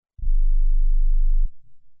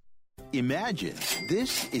Imagine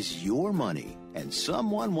this is your money and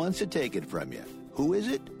someone wants to take it from you. Who is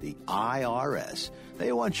it? The IRS.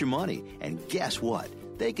 They want your money, and guess what?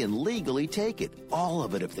 They can legally take it, all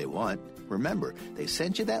of it if they want. Remember, they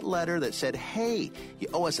sent you that letter that said, hey, you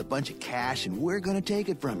owe us a bunch of cash and we're going to take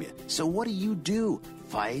it from you. So what do?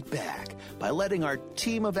 Fight back by letting our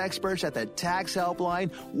team of experts at the Tax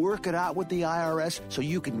Helpline work it out with the IRS so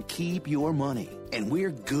you can keep your money. And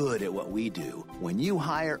we're good at what we do. When you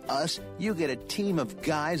hire us, you get a team of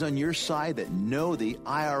guys on your side that know the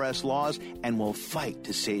IRS laws and will fight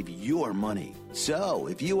to save your money. So,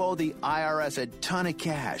 if you owe the IRS a ton of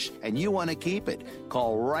cash and you want to keep it,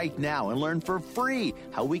 call right now and learn for free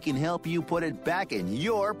how we can help you put it back in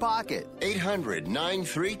your pocket.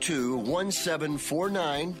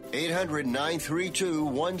 800-932-1749.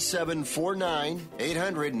 800-932-1749.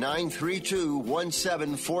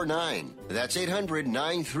 800-932-1749. That's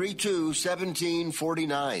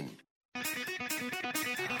 800-932-1749.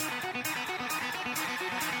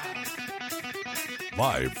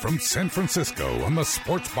 Live from San Francisco on the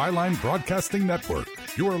Sports Byline Broadcasting Network,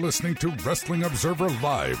 you are listening to Wrestling Observer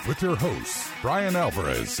Live with your hosts, Bryan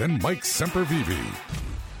Alvarez and Mike Sempervive.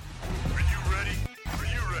 Are you ready?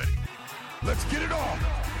 Let's get it on!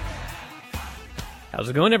 How's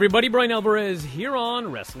it going, everybody? Bryan Alvarez here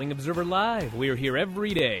on Wrestling Observer Live. We are here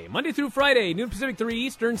every day, Monday through Friday, noon Pacific, 3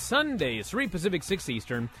 Eastern, Sundays, 3 Pacific, 6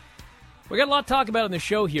 Eastern. We got a lot to talk about on the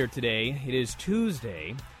show here today. It is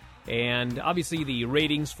Tuesday. And obviously the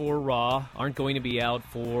ratings for Raw aren't going to be out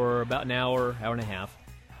for about an hour and a half.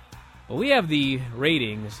 But we have the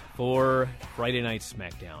ratings for Friday Night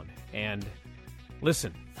SmackDown. And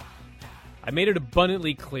listen, I made it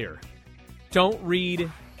abundantly clear. Don't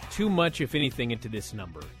read too much, if anything, into this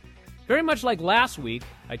number. Very much like last week,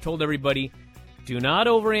 I told everybody, do not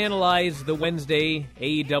overanalyze the Wednesday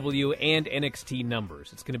AEW and NXT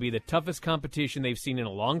numbers. It's going to be the toughest competition they've seen in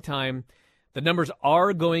a long time. The numbers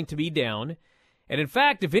are going to be down. And in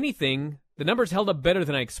fact, if anything, the numbers held up better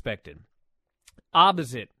than I expected.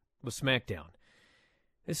 Opposite was SmackDown.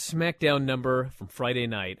 This SmackDown number from Friday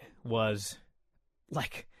night was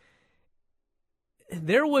like,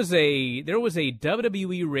 there was a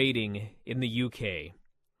WWE rating in the UK,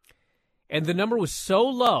 and the number was so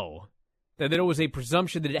low that there was a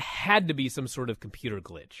presumption that it had to be some sort of computer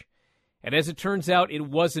glitch. And as it turns out, it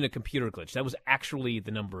wasn't a computer glitch. That was actually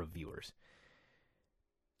the number of viewers.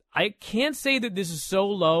 I can't say that this is so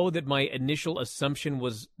low that my initial assumption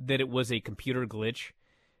was that it was a computer glitch,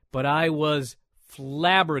 but I was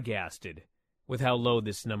flabbergasted with how low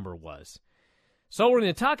this number was. So we're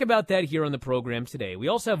going to talk about that here on the program today. We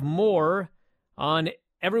also have more on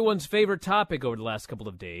everyone's favorite topic over the last couple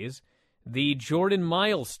of days, the Jordan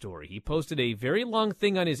Miles story. He posted a very long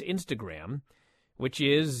thing on his Instagram, which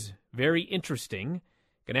is very interesting.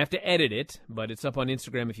 Going to have to edit it, but it's up on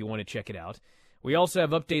Instagram if you want to check it out. We also have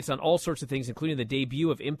updates on all sorts of things, including the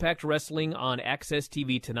debut of Impact Wrestling on Access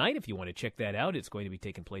TV tonight. If you want to check that out, it's going to be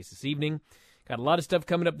taking place this evening. Got a lot of stuff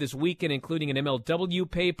coming up this weekend, including an MLW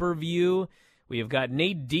pay-per-view. We have got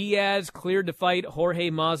Nate Diaz cleared to fight Jorge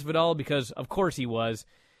Masvidal because, of course, he was,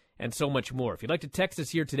 and so much more. If you'd like to text us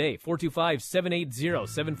here today,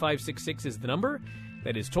 425-780-7566 is the number.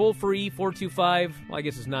 That is toll-free, 425, well, I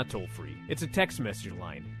guess it's not toll-free. It's a text message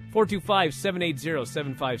line,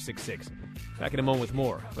 425-780-7566. Back in a moment with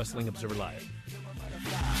more Wrestling Observer Live.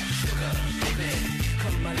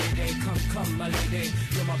 Come my lady, come my lady,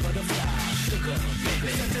 you're my butterfly, sugar,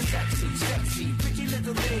 baby. Such a sexy, pretty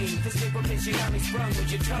little thing. This paper bitch, you got me sprung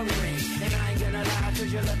with your tongue ring. And I ain't gonna lie,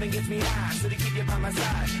 cause your loving gets me high. So to keep you by my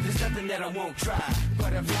side, there's nothing that I won't try.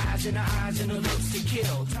 Butterflies in her eyes and her looks to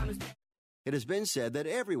kill. It has been said that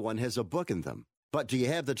everyone has a book in them. But do you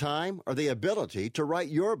have the time or the ability to write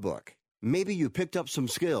your book? Maybe you picked up some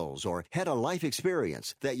skills or had a life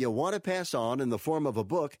experience that you want to pass on in the form of a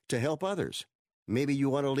book to help others. Maybe you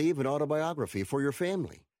want to leave an autobiography for your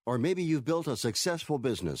family. Or maybe you've built a successful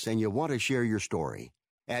business and you want to share your story.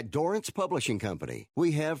 At Dorrance Publishing Company,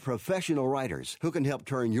 we have professional writers who can help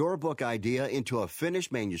turn your book idea into a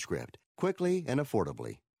finished manuscript quickly and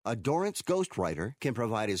affordably. A Dorrance ghostwriter can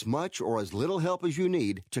provide as much or as little help as you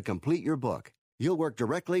need to complete your book. You'll work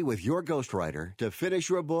directly with your ghostwriter to finish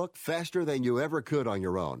your book faster than you ever could on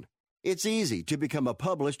your own. It's easy to become a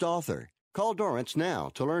published author. Call Dorrance now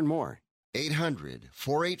to learn more.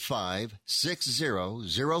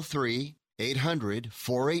 800-485-6003.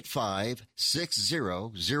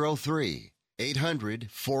 800-485-6003.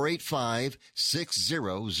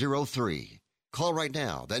 800-485-6003. Call right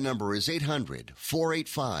now. That number is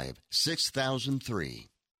 800-485-6003.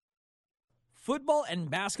 Football and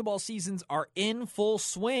basketball seasons are in full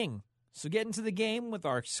swing. So get into the game with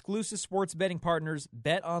our exclusive sports betting partners,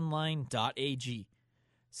 betonline.ag.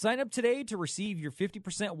 Sign up today to receive your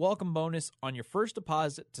 50% welcome bonus on your first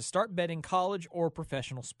deposit to start betting college or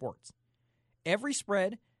professional sports. Every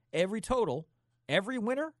spread, every total, every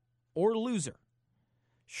winner or loser.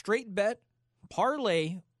 Straight bet,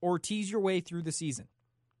 parlay, or tease your way through the season.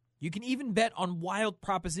 You can even bet on wild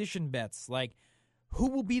proposition bets like who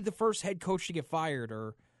will be the first head coach to get fired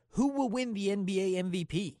or who will win the NBA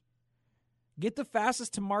MVP. Get the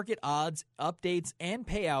fastest to market odds, updates, and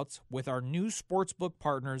payouts with our new sportsbook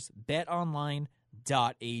partners, betonline.ag.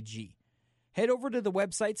 Head over to the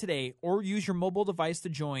website today or use your mobile device to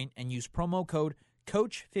join and use promo code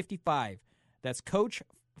COACH55. That's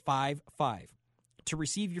COACH55 to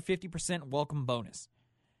receive your 50% welcome bonus.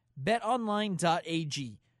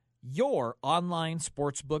 betonline.ag, your online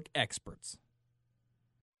sportsbook experts.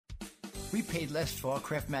 We paid less for our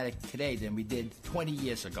Craftmatic today than we did 20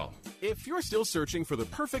 years ago. If you're still searching for the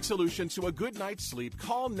perfect solution to a good night's sleep,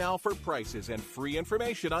 call now for prices and free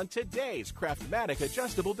information on today's Craftmatic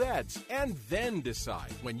adjustable beds. And then decide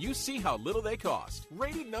when you see how little they cost.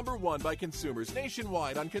 Rated #1 by consumers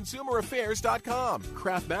nationwide on ConsumerAffairs.com.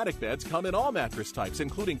 Craftmatic beds come in all mattress types,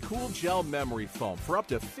 including cool gel memory foam for up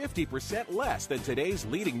to 50% less than today's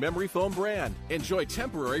leading memory foam brand. Enjoy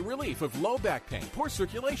temporary relief of low back pain, poor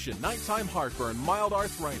circulation, nighttime heartburn, mild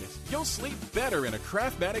arthritis. You'll sleep better in a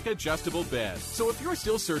Craftmatic adjustable bed. So if you're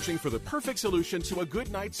still searching for the perfect solution to a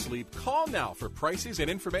good night's sleep, call now for prices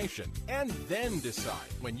and information. And then decide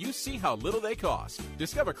when you see how little they cost.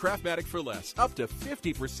 Discover Craftmatic for less, up to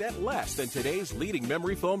 50% less than today's leading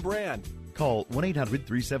memory foam brand. Call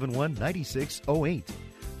 1-800-371-9608.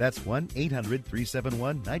 That's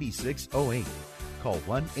 1-800-371-9608. Call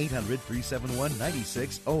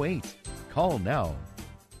 1-800-371-9608. Call now.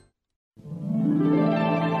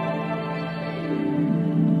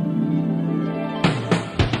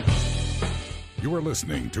 You are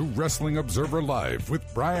listening to Wrestling Observer Live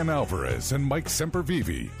with Bryan Alvarez and Mike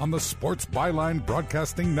Sempervive on the Sports Byline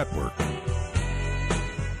Broadcasting Network.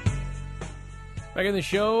 Back in the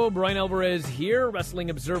show, Bryan Alvarez here, Wrestling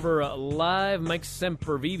Observer Live. Mike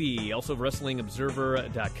Sempervive, also of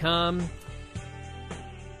WrestlingObserver.com.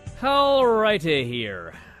 All righty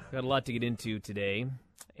here. Got a lot to get into today.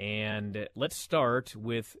 And let's start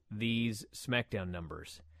with these SmackDown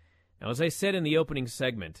numbers. Now, as I said in the opening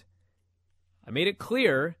segment, I made it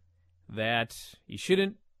clear that you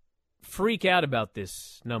shouldn't freak out about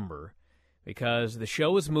this number because the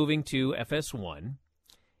show was moving to FS1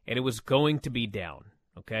 and it was going to be down,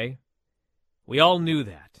 okay? We all knew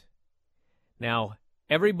that. Now,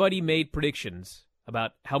 everybody made predictions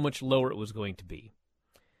about how much lower it was going to be.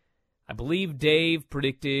 I believe Dave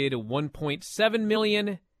predicted 1.7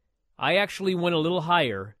 million. I actually went a little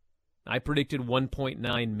higher. I predicted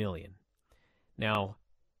 1.9 million. Now,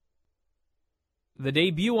 the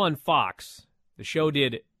debut on Fox, the show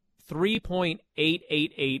did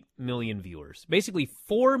 3.888 million viewers. Basically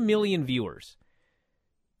 4 million viewers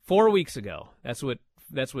 4 weeks ago. That's what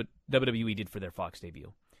WWE did for their Fox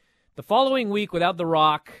debut. The following week, without The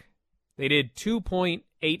Rock, they did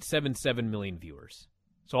 2.877 million viewers.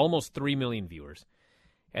 So almost 3 million viewers.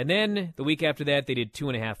 And then the week after that, they did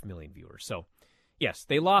 2.5 million viewers. So, yes,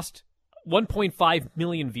 they lost 1.5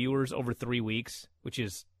 million viewers over 3 weeks, which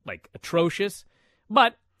is, like, atrocious.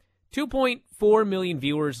 But 2.4 million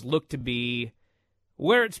viewers look to be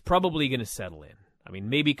where it's probably going to settle in. I mean,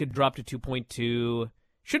 maybe it could drop to 2.2.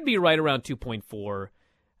 Should be right around 2.4.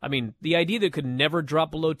 I mean, the idea that it could never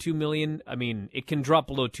drop below 2 million, I mean, it can drop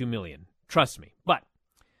below 2 million. Trust me. But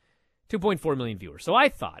 2.4 million viewers. So I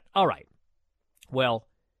thought, all right, well,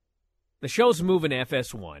 the show's moving to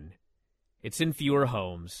FS1. It's in fewer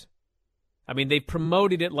homes. I mean, they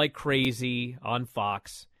promoted it like crazy on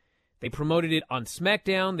Fox. They promoted it on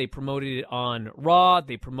SmackDown. They promoted it on Raw.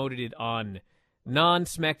 They promoted it on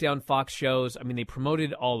non-SmackDown Fox shows. I mean, they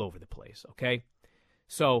promoted it all over the place, okay?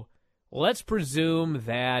 So let's presume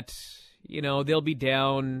that, you know, they'll be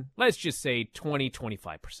down, let's just say 20,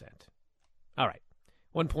 25%. All right,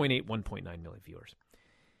 1.8, 1.9 million viewers.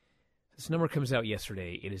 This number comes out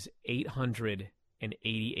yesterday. It is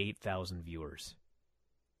 888,000 viewers.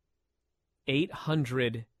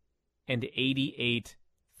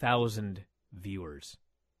 888,000 viewers.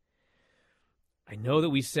 I know that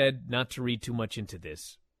we said not to read too much into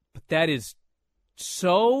this, but that is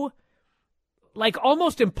so, like,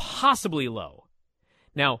 almost impossibly low.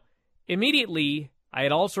 Now, immediately, I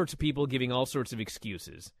had all sorts of people giving all sorts of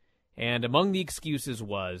excuses. And among the excuses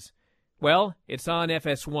was, well, it's on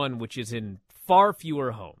FS1, which is in far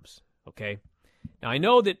fewer homes, okay? Now, I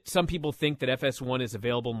know that some people think that FS1 is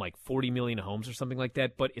available in like 40 million homes or something like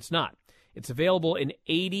that, but it's not. It's available in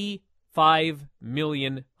 85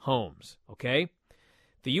 million homes, okay?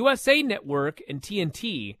 The USA Network and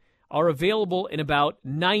TNT are available in about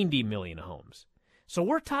 90 million homes. So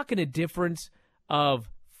we're talking a difference of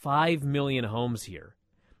 5 million homes here.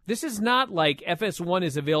 This is not like FS1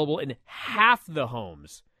 is available in half the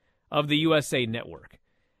homes of the USA Network.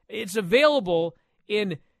 It's available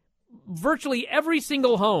in virtually every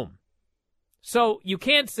single home. So you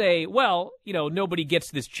can't say, well, nobody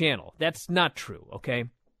gets this channel. That's not true, okay?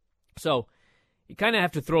 So you kind of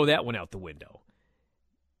have to throw that one out the window.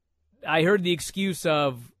 I heard the excuse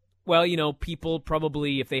of, well, people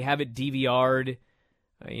probably, if they have it DVR'd,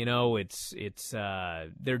 it's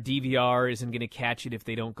their DVR isn't going to catch it if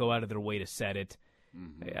they don't go out of their way to set it.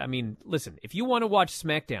 Mm-hmm. I mean, listen, if you want to watch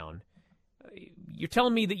SmackDown, you're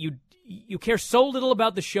telling me that you care so little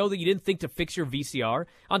about the show that you didn't think to fix your VCR?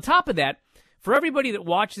 On top of that, for everybody that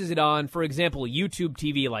watches it on, for example, YouTube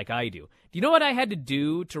TV like I do you know what I had to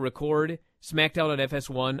do to record SmackDown on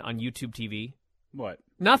FS1 on YouTube TV? What?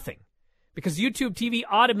 Nothing. Because YouTube TV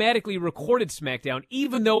automatically recorded SmackDown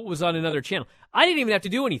even though it was on another channel. I didn't even have to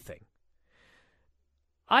do anything.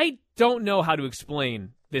 I don't know how to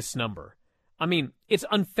explain this number. I mean, it's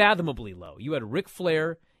unfathomably low. You had Ric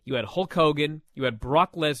Flair, you had Hulk Hogan, you had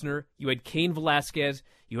Brock Lesnar, you had Cain Velasquez,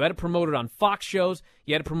 you had it promoted on Fox shows,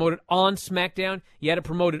 you had it promoted on SmackDown, you had it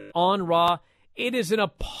promoted on Raw. It is an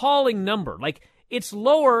appalling number. Like, it's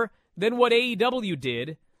lower than what AEW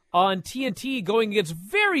did on TNT going against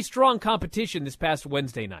very strong competition this past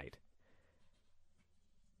Wednesday night.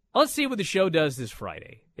 Let's see what the show does this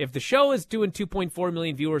Friday. If the show is doing 2.4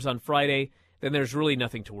 million viewers on Friday, then there's really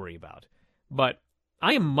nothing to worry about. But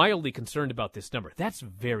I am mildly concerned about this number. That's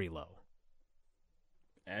very low.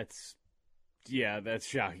 That's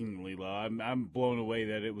shockingly low. I'm blown away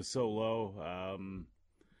that it was so low.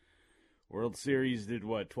 World Series did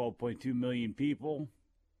 12.2 million people.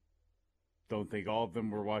 Don't think all of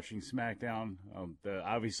them were watching SmackDown.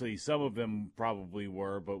 Obviously, some of them probably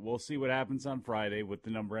were, but we'll see what happens on Friday, what the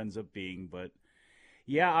number ends up being. But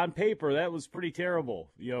yeah, on paper, that was pretty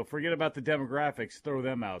terrible. Forget about the demographics; throw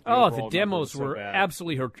them out. The demos were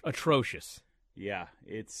absolutely atrocious. Yeah,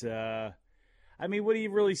 it's. I mean, what do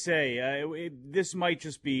you really say? This might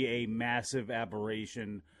just be a massive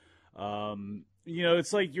aberration.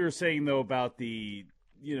 It's like you were saying though about the.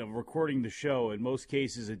 Recording the show, in most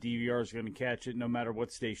cases, a DVR is going to catch it no matter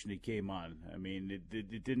what station it came on. I mean,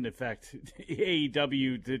 it didn't affect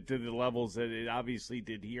AEW to the levels that it obviously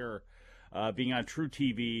did here. Being on True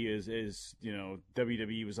TV is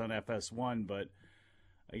WWE was on FS1, but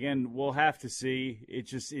again, we'll have to see. It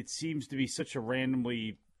seems to be such a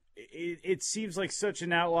randomly. It seems like such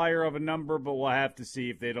an outlier of a number, but we'll have to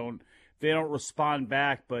see if they don't respond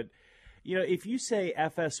back. But if you say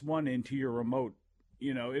FS1 into your remote.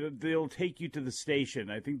 They'll take you to the station.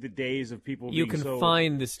 I think the days of people being so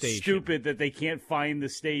find the station. Stupid that they can't find the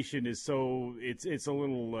station is so it's a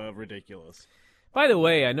little ridiculous. By the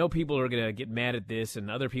way, I know people are going to get mad at this, and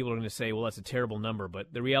other people are going to say, well, that's a terrible number,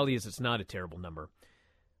 but the reality is it's not a terrible number.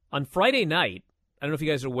 On Friday night, I don't know if you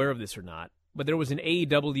guys are aware of this or not, but there was an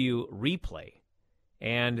AEW replay,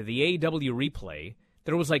 and the AEW replay,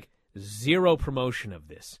 there was like zero promotion of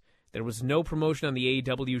this. There was no promotion on the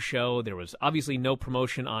AEW show. There was obviously no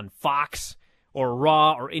promotion on Fox or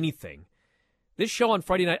Raw or anything. This show on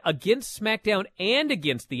Friday night against SmackDown and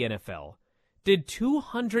against the NFL did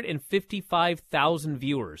 255,000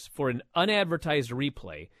 viewers for an unadvertised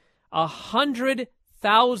replay.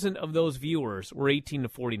 100,000 of those viewers were 18 to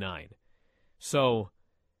 49. So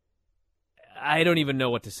I don't even know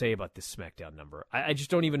what to say about this SmackDown number. I just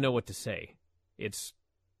don't even know what to say. It's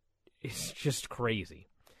just crazy.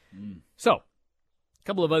 So, a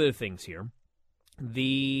couple of other things here.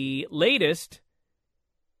 The latest,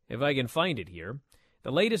 if I can find it here,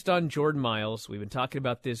 the latest on Jordan Miles, we've been talking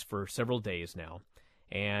about this for several days now,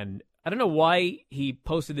 and I don't know why he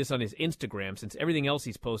posted this on his Instagram since everything else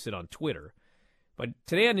he's posted on Twitter, but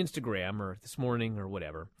today on Instagram, or this morning, or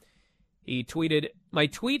whatever, he tweeted, "My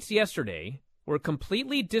tweets yesterday were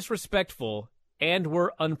completely disrespectful and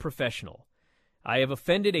were unprofessional. I have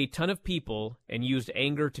offended a ton of people and used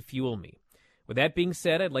anger to fuel me. With that being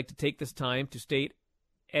said, I'd like to take this time to state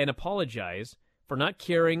and apologize for not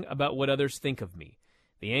caring about what others think of me.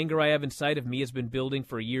 The anger I have inside of me has been building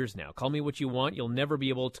for years now. Call me what you want. You'll never be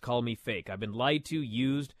able to call me fake. I've been lied to,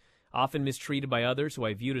 used, often mistreated by others who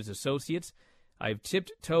I viewed as associates. I've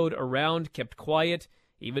tiptoed around, kept quiet,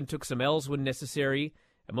 even took some L's when necessary,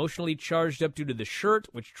 emotionally charged up due to the shirt,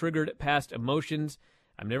 which triggered past emotions.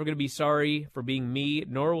 I'm never going to be sorry for being me,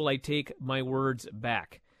 nor will I take my words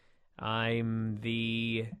back. I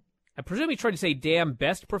presume he's trying to say damn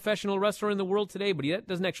best professional wrestler in the world today, but he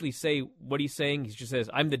doesn't actually say what he's saying. He just says,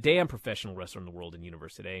 I'm the damn professional wrestler in the world in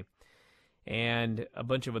Universe today. And a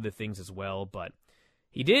bunch of other things as well. But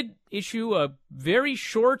he did issue a very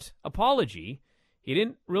short apology. He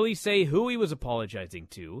didn't really say who he was apologizing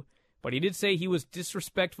to, but he did say he was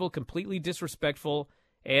disrespectful, completely disrespectful,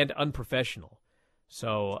 and unprofessional.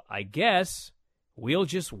 So I guess we'll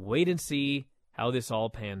just wait and see how this all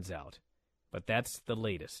pans out. But that's the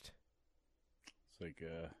latest. It's like,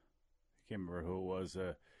 I can't remember who it was.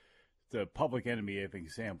 The Public Enemy, I think,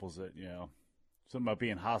 samples it, Something about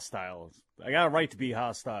being hostile. I got a right to be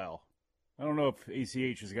hostile. I don't know if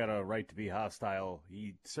ACH has got a right to be hostile.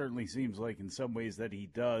 He certainly seems like in some ways that he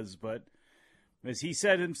does, but as he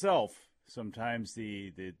said himself, sometimes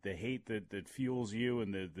the hate that fuels you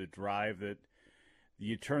and the drive that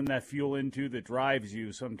you turn that fuel into that drives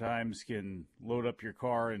you sometimes can load up your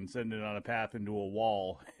car and send it on a path into a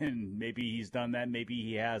wall. And maybe he's done that, maybe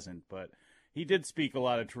he hasn't. But he did speak a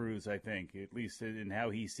lot of truths, I think, at least in how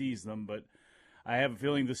he sees them. But I have a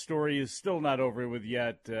feeling the story is still not over with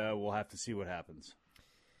yet. We'll have to see what happens.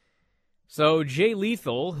 So Jay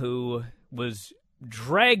Lethal, who was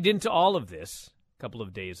dragged into all of this a couple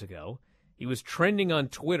of days ago, he was trending on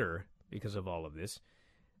Twitter because of all of this.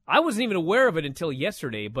 I wasn't even aware of it until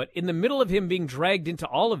yesterday, but in the middle of him being dragged into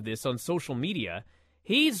all of this on social media,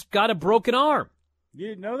 he's got a broken arm. You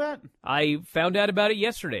didn't know that? I found out about it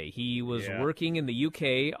yesterday. He was working in the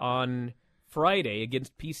UK on Friday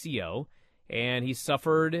against PCO, and he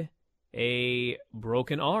suffered a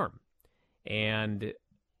broken arm. And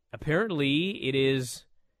apparently it is,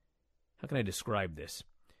 how can I describe this?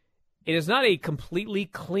 It is not a completely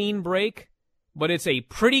clean break, but it's a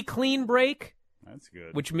pretty clean break. That's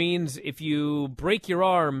good. Which means if you break your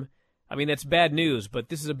arm, I mean, that's bad news, but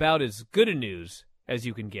this is about as good a news as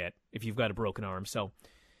you can get if you've got a broken arm. So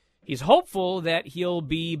he's hopeful that he'll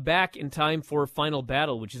be back in time for Final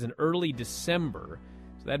Battle, which is in early December.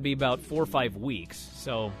 So that'd be about 4 or 5 weeks.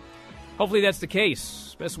 So hopefully that's the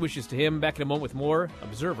case. Best wishes to him. Back in a moment with more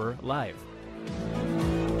Observer Live.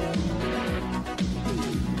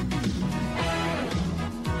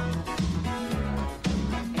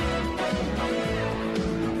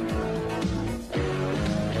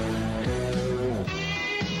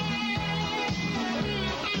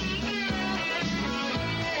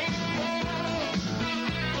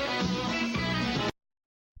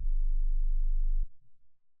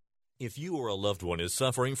 If you or a loved one is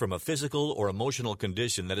suffering from a physical or emotional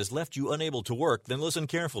condition that has left you unable to work, then listen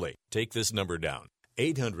carefully. Take this number down,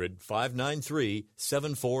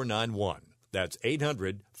 800-593-7491. That's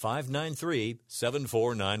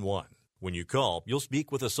 800-593-7491. When you call, you'll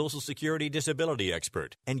speak with a Social Security disability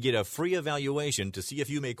expert and get a free evaluation to see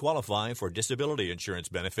if you may qualify for disability insurance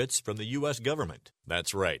benefits from the U.S. government.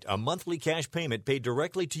 That's right, a monthly cash payment paid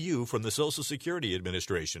directly to you from the Social Security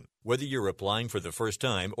Administration. Whether you're applying for the first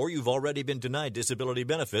time or you've already been denied disability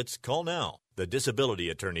benefits, call now. The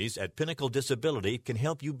disability attorneys at Pinnacle Disability can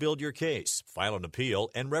help you build your case, file an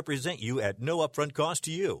appeal, and represent you at no upfront cost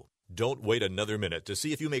to you. Don't wait another minute to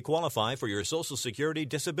see if you may qualify for your Social Security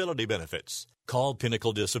disability benefits. Call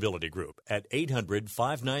Pinnacle Disability Group at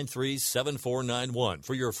 800-593-7491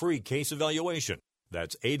 for your free case evaluation.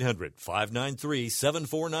 That's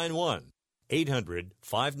 800-593-7491.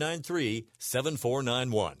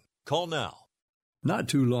 800-593-7491. Call now. Not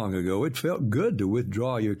too long ago, it felt good to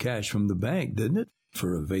withdraw your cash from the bank, didn't it?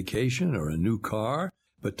 For a vacation or a new car.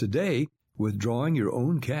 But today, withdrawing your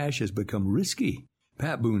own cash has become risky.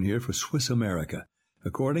 Pat Boone here for Swiss America.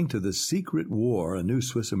 According to The Secret War, a new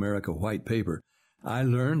Swiss America white paper, I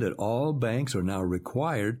learned that all banks are now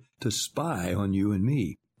required to spy on you and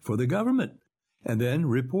me for the government, and then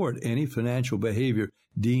report any financial behavior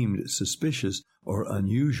deemed suspicious or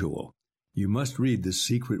unusual. You must read The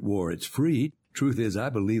Secret War. It's free. Truth is, I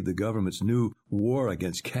believe the government's new war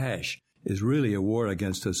against cash is really a war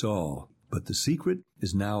against us all. But the secret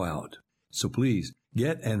is now out. So please,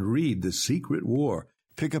 get and read The Secret War.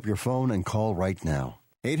 Pick up your phone and call right now.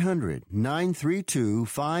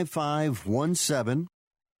 800-932-5517.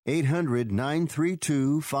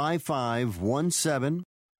 800-932-5517.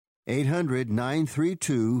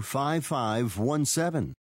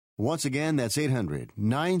 800-932-5517. Once again, that's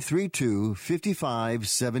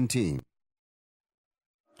 800-932-5517.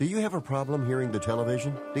 Do you have a problem hearing the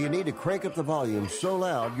television? Do you need to crank up the volume so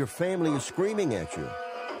loud your family is screaming at you?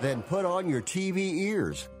 Then put on your TV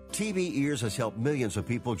ears. TV Ears has helped millions of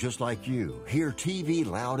people just like you hear TV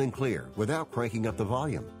loud and clear without cranking up the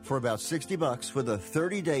volume. For about $60 with a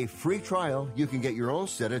 30-day free trial, you can get your own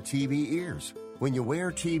set of TV Ears. When you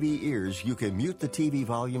wear TV Ears, you can mute the TV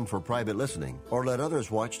volume for private listening or let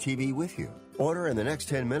others watch TV with you. Order in the next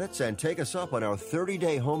 10 minutes and take us up on our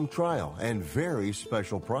 30-day home trial and very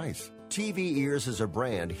special price. TV Ears is a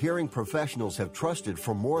brand hearing professionals have trusted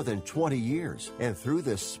for more than 20 years. And through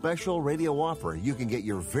this special radio offer, you can get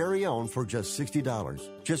your very own for just $60.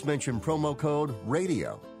 Just mention promo code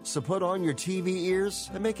RADIO. So put on your TV ears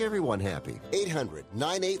and make everyone happy.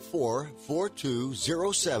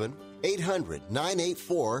 800-984-4207.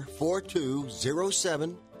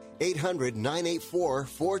 800-984-4207.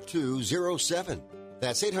 800-984-4207.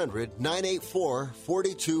 That's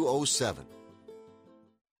 800-984-4207.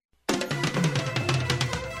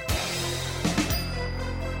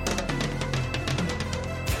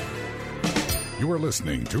 You are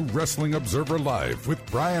listening to Wrestling Observer Live with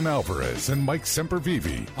Bryan Alvarez and Mike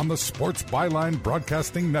Sempervive on the Sports Byline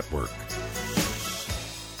Broadcasting Network.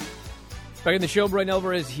 Back in the show, Bryan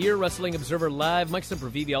Alvarez here, Wrestling Observer Live. Mike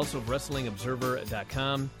Sempervive, also of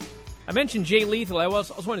WrestlingObserver.com. I mentioned Jay Lethal. I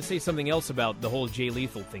also want to say something else about the whole Jay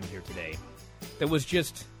Lethal thing here today. That was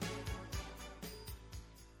just...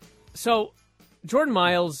 So, Jordan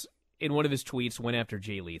Miles, in one of his tweets, went after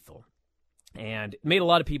Jay Lethal. And it made a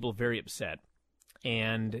lot of people very upset.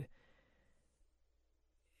 And,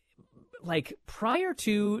 like, prior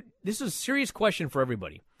to... This is a serious question for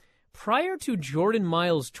everybody. Prior to Jordan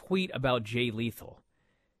Miles' tweet about Jay Lethal,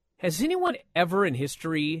 has anyone ever in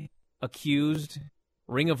history accused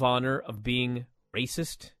Ring of Honor of being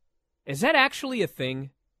racist? Is that actually a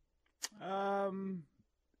thing?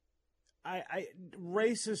 I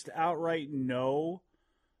racist outright no.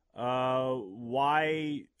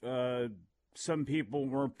 Why some people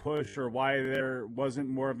weren't pushed or why there wasn't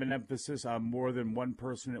more of an emphasis on more than one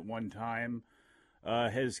person at one time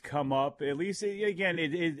has come up. At least, again,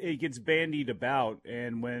 it gets bandied about.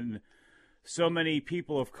 And when so many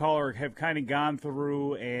people of color have kind of gone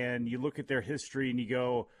through and you look at their history and you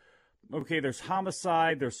go, okay, there's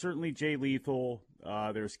homicide, there's certainly Jay Lethal,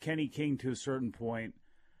 there's Kenny King to a certain point.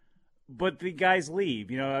 But the guys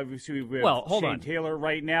leave. You know, obviously we have Shane Taylor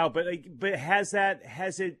right now. But has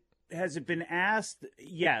it been asked?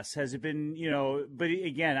 Yes. Has it been, but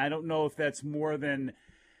again, I don't know if that's more than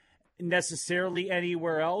necessarily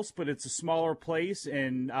anywhere else, but it's a smaller place,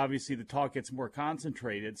 and obviously the talk gets more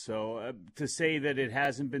concentrated. So to say that it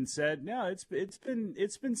hasn't been said, no, it's been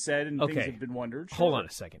said, and things have been wondered. Sure. Hold on a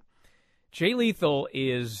second. Jay Lethal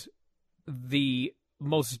is the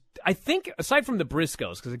most, I think, aside from the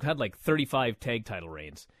Briscoes, because they've had like 35 tag title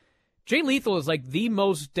reigns, Jay Lethal is like the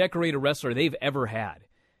most decorated wrestler they've ever had.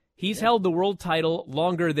 He's held the world title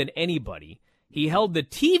longer than anybody. He held the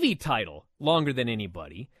TV title longer than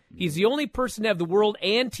anybody. He's the only person to have the world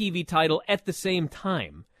and TV title at the same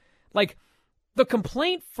time. Like, the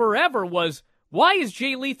complaint forever was, why is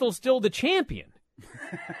Jay Lethal still the champion?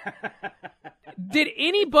 Did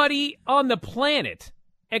anybody on the planet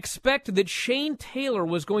expect that Shane Taylor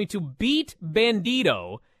was going to beat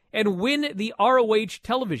Bandito and win the ROH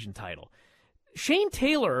television title? Shane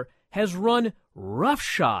Taylor has run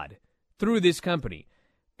roughshod through this company.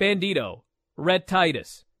 Bandito, Rhett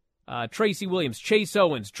Titus, Tracy Williams, Chase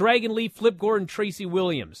Owens, Dragon Lee, Flip Gordon, Tracy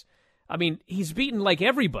Williams. I mean, he's beaten like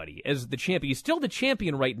everybody as the champion. He's still the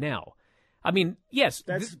champion right now. I mean, yes,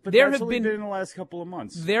 that's only been in the last couple of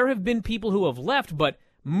months. There have been people who have left, but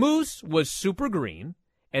Moose was super green,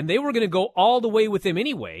 and they were going to go all the way with him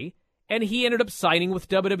anyway, and he ended up signing with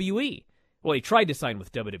WWE. Well, he tried to sign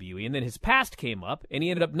with WWE, and then his past came up, and he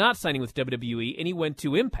ended up not signing with WWE, and he went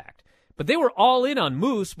to Impact. But they were all in on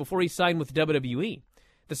Moose before he signed with WWE.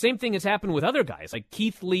 The same thing has happened with other guys, like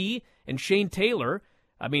Keith Lee and Shane Taylor.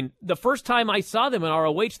 I mean, the first time I saw them in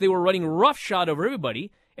ROH, they were running roughshod over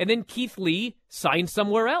everybody, and then Keith Lee signed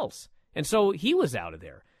somewhere else. And so he was out of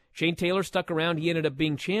there. Shane Taylor stuck around. He ended up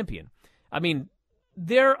being champion. I mean,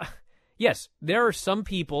 there are some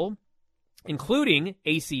people, including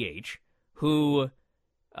ACH, who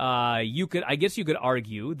you could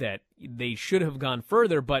argue that they should have gone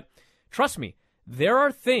further, but trust me, there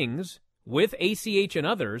are things with ACH and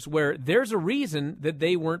others where there's a reason that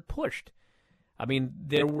they weren't pushed. I mean,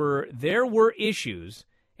 there were issues,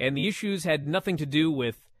 and the issues had nothing to do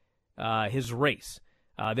with his race.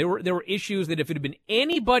 There were issues that if it had been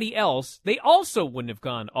anybody else, they also wouldn't have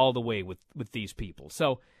gone all the way with these people.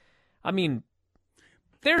 So, I mean,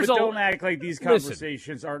 don't act like these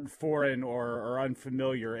conversations aren't foreign or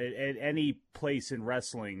unfamiliar at any place in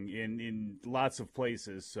wrestling, in lots of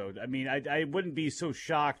places. So, I mean, I wouldn't be so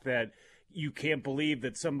shocked that, you can't believe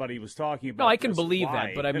that somebody was talking about. No, I can this. believe Why?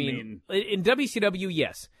 that, but I mean, in WCW,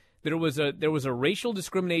 yes, there was a racial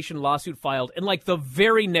discrimination lawsuit filed, and like the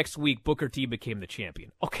very next week, Booker T became the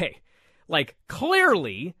champion. Okay, like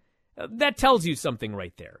clearly, that tells you something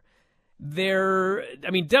right there.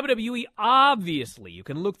 WWE, obviously, you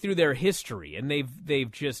can look through their history, and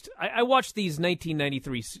they've just. I watched these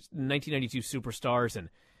 1992 superstars, and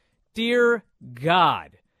dear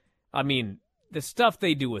God, I mean, the stuff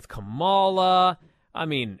they do with Kamala, I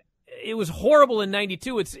mean, it was horrible in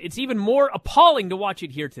 92. It's even more appalling to watch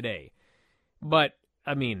it here today. But,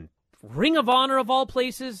 I mean, Ring of Honor of all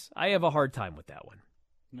places, I have a hard time with that one.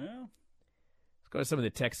 No. Let's go to some of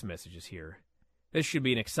the text messages here. This should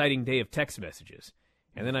be an exciting day of text messages.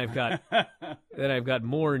 And then I've got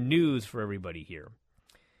more news for everybody here.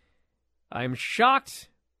 I'm shocked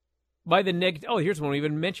by the here's one we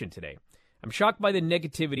even mentioned today. I'm shocked by the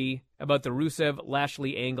negativity about the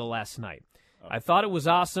Rusev-Lashley angle last night. I thought it was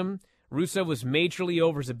awesome. Rusev was majorly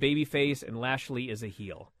over as a babyface, and Lashley is a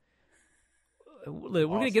heel. We're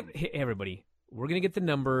going to get everybody. We're going to get the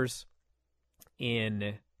numbers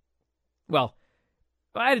in. Well,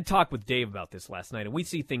 I had a talk with Dave about this last night, and we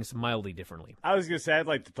see things mildly differently. I was going to say, I'd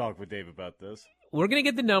like to talk with Dave about this. We're going to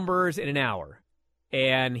get the numbers in an hour.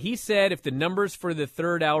 And he said if the numbers for the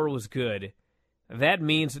third hour was good, that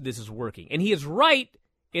means that this is working. And he is right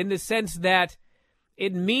in the sense that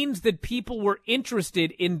it means that people were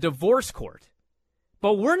interested in divorce court.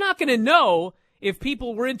 But we're not going to know if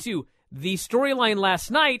people were into the storyline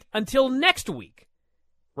last night until next week.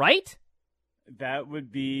 Right? That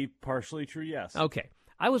would be partially true, yes. Okay.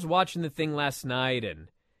 I was watching the thing last night, and,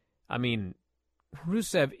 I mean,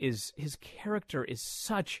 Rusev his character is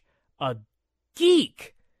such a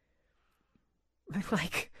geek.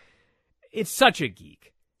 Like, it's such a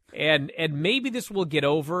geek. And maybe this will get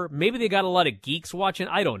over. Maybe they got a lot of geeks watching.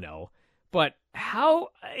 I don't know. But how,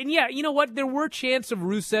 and yeah, you know what? There were chants of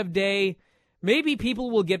Rusev Day. Maybe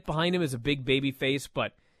people will get behind him as a big baby face,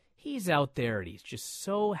 but he's out there and he's just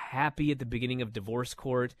so happy at the beginning of divorce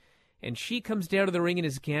court. And she comes down to the ring in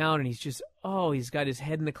his gown, and he's just, he's got his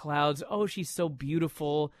head in the clouds. Oh, she's so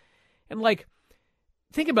beautiful. And, like,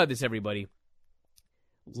 think about this, everybody.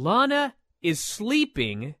 Lana is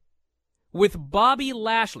sleeping with Bobby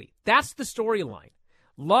Lashley. That's the storyline.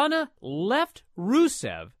 Lana left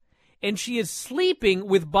Rusev, and she is sleeping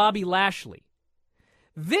with Bobby Lashley.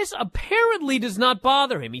 This apparently does not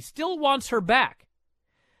bother him. He still wants her back.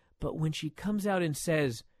 But when she comes out and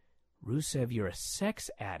says, Rusev, you're a sex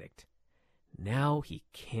addict, now he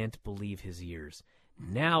can't believe his ears.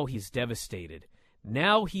 Now he's devastated.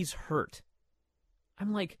 Now he's hurt.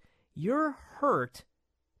 I'm like, you're hurt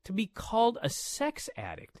to be called a sex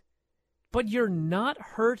addict, but you're not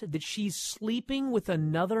hurt that she's sleeping with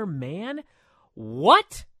another man?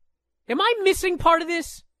 What? Am I missing part of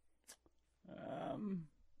this?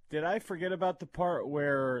 Did I forget about the part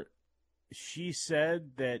where she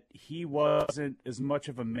said that he wasn't as much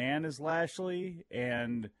of a man as Lashley,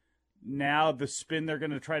 and now the spin they're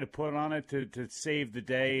going to try to put on it to save the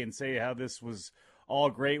day and say how this was all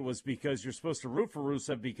great was because you're supposed to root for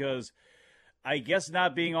Rusev because I guess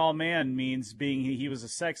not being all man means he was a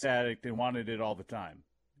sex addict and wanted it all the time.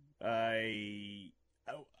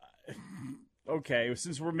 Okay,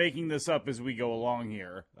 since we're making this up as we go along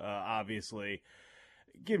here, obviously,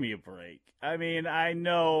 give me a break. I mean, I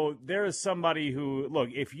know there is somebody who, look,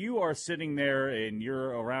 if you are sitting there and you're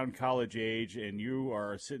around college age and you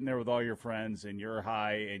are sitting there with all your friends and you're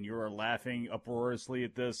high and you're laughing uproariously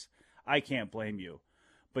at this, I can't blame you.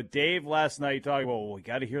 But Dave last night talking about, well, we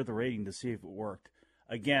got to hear the rating to see if it worked.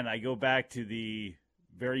 Again, I go back to the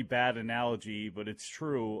very bad analogy, but it's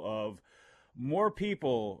true, of more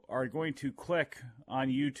people are going to click on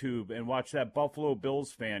YouTube and watch that Buffalo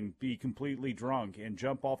Bills fan be completely drunk and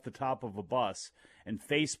jump off the top of a bus and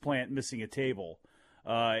face plant missing a table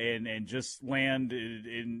and just land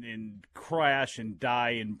and crash and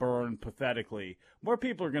die and burn pathetically. More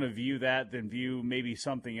people are going to view that than view maybe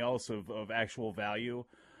something else of actual value.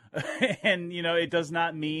 And, you know, it does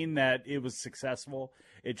not mean that it was successful.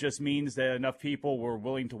 It just means that enough people were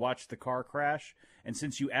willing to watch the car crash. And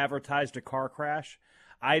since you advertised a car crash,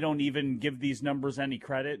 I don't even give these numbers any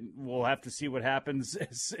credit. We'll have to see what happens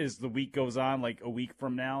as the week goes on, like a week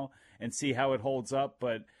from now, and see how it holds up.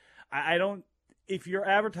 But I don't – if you're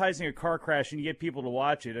advertising a car crash and you get people to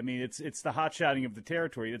watch it, I mean, it's the hot-shotting of the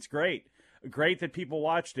territory. It's great. Great that people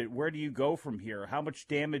watched it. Where do you go from here? How much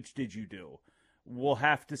damage did you do? We'll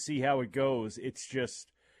have to see how it goes. It's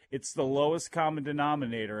just – it's the lowest common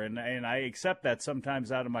denominator, and I accept that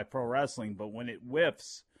sometimes out of my pro wrestling, but when it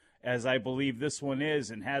whiffs, as I believe this one is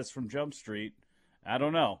and has from Jump Street, I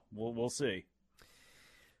don't know. We'll see.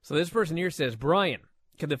 So this person here says, Bryan,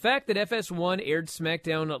 could the fact that FS1 aired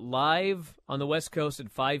SmackDown live on the West Coast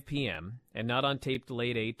at 5 p.m. and not on tape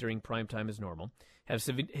delayed 8 during primetime as normal have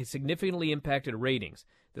significantly impacted ratings?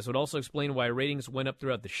 This would also explain why ratings went up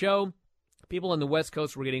throughout the show. People on the West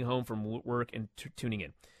Coast were getting home from work and tuning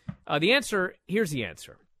in. Here's the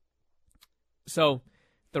answer. So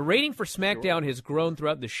the rating for SmackDown has grown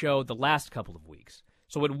throughout the show the last couple of weeks.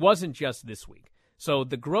 So it wasn't just this week. So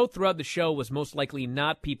the growth throughout the show was most likely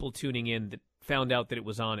not people tuning in that found out that it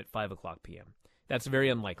was on at 5 o'clock p.m. That's very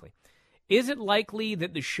unlikely. Is it likely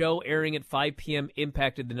that the show airing at 5 p.m.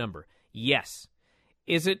 impacted the number? Yes.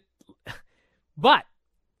 Is it? But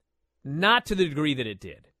not to the degree that it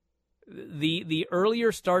did. The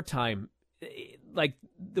earlier start time, like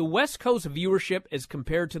the West Coast viewership as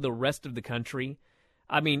compared to the rest of the country,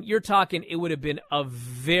 I mean, you're talking it would have been a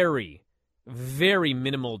very, very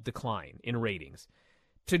minimal decline in ratings.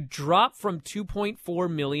 To drop from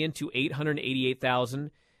 2.4 million to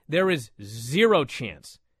 888,000, there is zero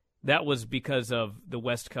chance that was because of the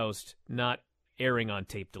West Coast not airing on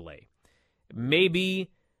tape delay.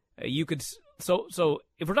 Maybe you could... So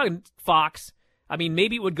if we're talking Fox, I mean,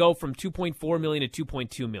 maybe it would go from 2.4 million to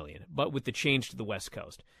 2.2 million, but with the change to the West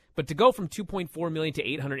Coast. But to go from 2.4 million to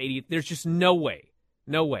 880, there's just no way.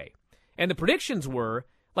 No way. And the predictions were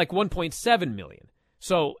like 1.7 million.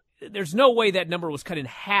 So there's no way that number was cut in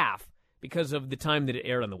half because of the time that it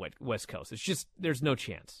aired on the West Coast. It's just, there's no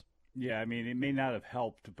chance. Yeah, I mean, it may not have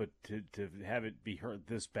helped, but to have it be hurt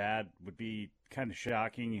this bad would be kind of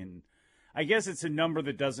shocking. And I guess it's a number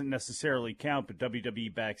that doesn't necessarily count, but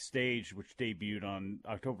WWE Backstage, which debuted on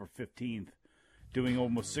October 15th, doing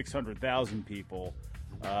almost 600,000 people,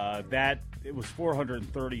 that it was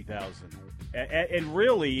 430,000. And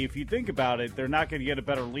really, if you think about it, they're not going to get a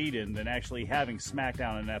better lead-in than actually having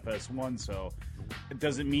SmackDown and FS1. So it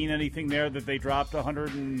doesn't mean anything there that they dropped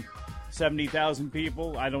 170,000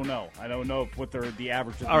 people. I don't know. I don't know what the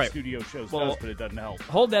average of the studio shows does, but it doesn't help.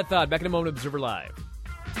 Hold that thought. Back in a moment, Observer Live.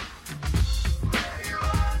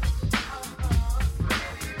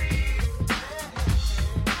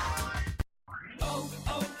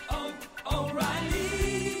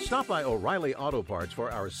 Stop by O'Reilly Auto Parts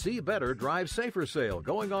for our See Better, Drive Safer sale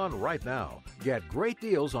going on right now. Get great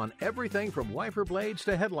deals on everything from wiper blades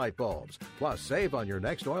to headlight bulbs. Plus, save on your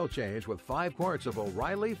next oil change with 5 quarts of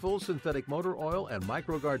O'Reilly Full Synthetic Motor Oil and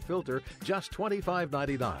MicroGuard Filter, just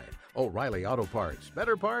 $25.99. O'Reilly Auto Parts.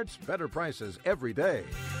 Better prices every day.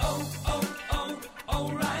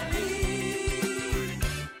 O'Reilly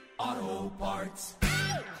Auto Parts.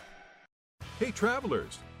 Hey,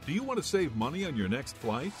 travelers. Do you want to save money on your next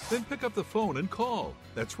flight? Then pick up the phone and call.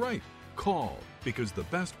 That's right, call, because the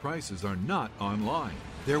best prices are not online.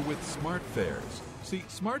 They're with SmartFares. See,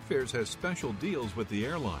 SmartFares has special deals with the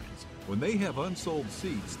airlines. When they have unsold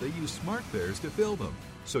seats, they use SmartFares to fill them.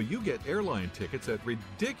 So you get airline tickets at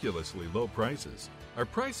ridiculously low prices. Our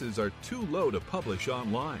prices are too low to publish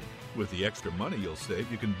online. With the extra money you'll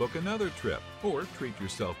save, you can book another trip, or treat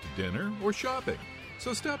yourself to dinner or shopping.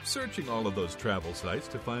 So stop searching all of those travel sites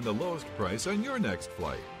to find the lowest price on your next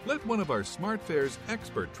flight. Let one of our SmartFares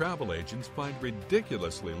expert travel agents find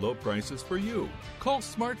ridiculously low prices for you. Call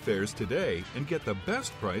SmartFares today and get the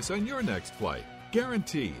best price on your next flight.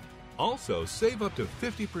 Guaranteed. Also, save up to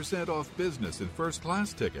 50% off business and first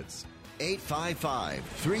class tickets.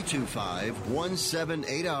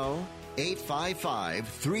 855-325-1780.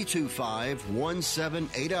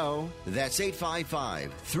 855-325-1780. That's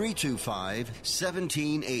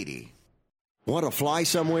 855-325-1780. Want to fly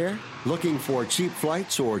somewhere? Looking for cheap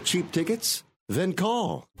flights or cheap tickets? Then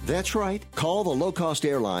call. That's right. Call the low-cost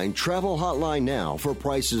airline travel hotline now for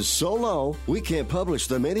prices so low we can't publish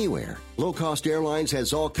them anywhere. Low-cost airlines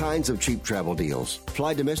has all kinds of cheap travel deals.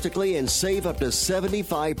 Fly domestically and save up to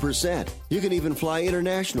 75%. You can even fly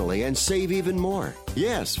internationally and save even more.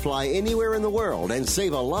 Yes, fly anywhere in the world and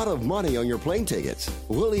save a lot of money on your plane tickets.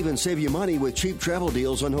 We'll even save you money with cheap travel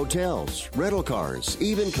deals on hotels, rental cars,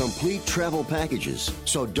 even complete travel packages.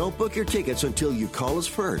 So don't book your tickets until you call us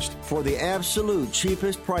first for the absolute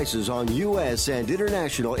cheapest prices on U.S. and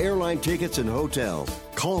international airline tickets and hotels.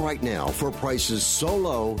 Call right now for prices so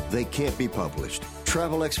low they can't be published.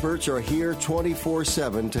 Travel experts are here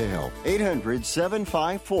 24/7 to help.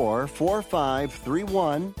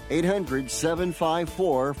 800-754-4531.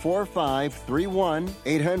 800-754-4531.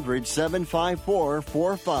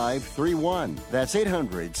 800-754-4531. That's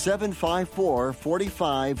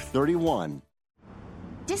 800-754-4531.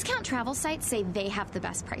 Discount travel sites say they have the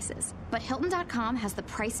best prices, but Hilton.com has the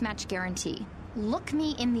price match guarantee. Look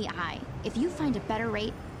me in the eye. If you find a better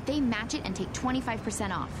rate, They match it and take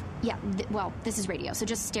 25% off. Yeah, well, this is radio, so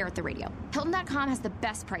just stare at the radio. Hilton.com has the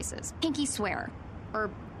best prices. Pinky swear. Or,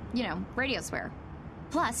 radio swear.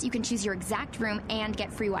 Plus, you can choose your exact room and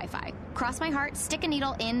get free Wi-Fi. Cross my heart, stick a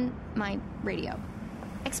needle in my radio.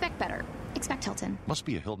 Expect better. Expect Hilton. Must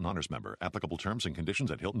be a Hilton Honors member. Applicable terms and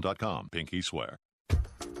conditions at Hilton.com. Pinky swear.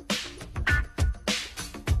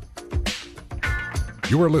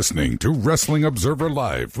 You are listening to Wrestling Observer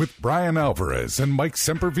Live with Bryan Alvarez and Mike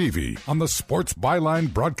Sempervive on the Sports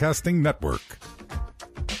Byline Broadcasting Network.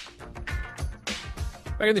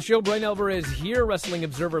 Back in the show, Bryan Alvarez here, Wrestling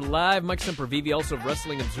Observer Live. Mike Sempervive, also of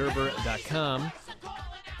WrestlingObserver.com.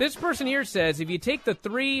 This person here says, if you take the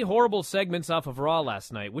 3 horrible segments off of Raw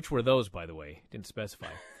last night, which were those, by the way, didn't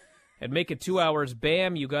specify, and make it 2 hours,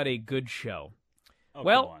 bam, you got a good show. Oh,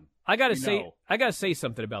 well, I gotta say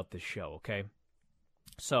something about this show, okay?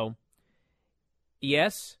 So,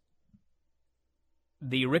 yes,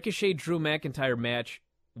 the Ricochet-Drew McIntyre match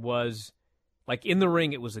was, like, in the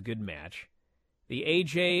ring, it was a good match. The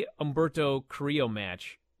AJ-Humberto Carrillo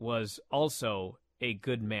match was also a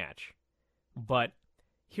good match. But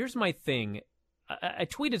here's my thing. I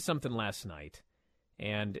tweeted something last night,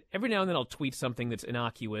 and every now and then I'll tweet something that's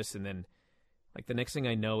innocuous, and then, like, the next thing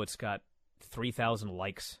I know, it's got 3,000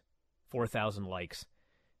 likes, 4,000 likes.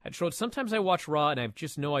 I showed sometimes I watch Raw and I have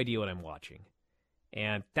just no idea what I'm watching.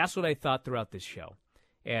 And that's what I thought throughout this show.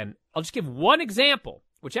 And I'll just give one example,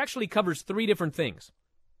 which actually covers 3 different things.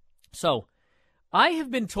 So, I have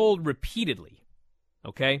been told repeatedly,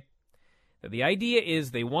 okay, that the idea is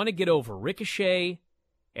they want to get over Ricochet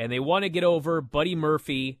and they want to get over Buddy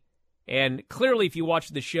Murphy. And clearly, if you watch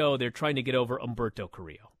the show, they're trying to get over Humberto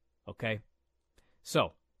Carrillo, okay?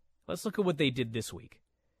 So, let's look at what they did this week.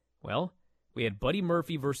 Well, we had Buddy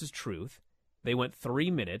Murphy versus Truth. They went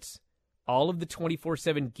 3 minutes. All of the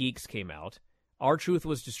 24/7 geeks came out. R-Truth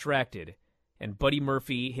was distracted, and Buddy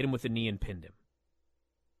Murphy hit him with a knee and pinned him.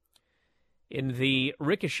 In the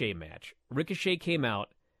Ricochet match, Ricochet came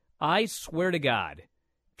out. I swear to God,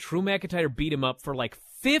 Drew McIntyre beat him up for like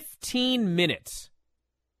 15 minutes.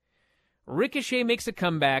 Ricochet makes a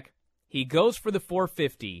comeback. He goes for the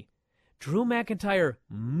 450. Drew McIntyre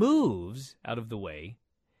moves out of the way.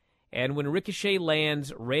 And when Ricochet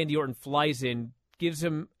lands, Randy Orton flies in, gives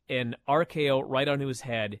him an RKO right onto his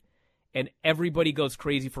head, and everybody goes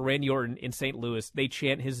crazy for Randy Orton in St. Louis. They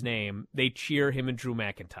chant his name. They cheer him and Drew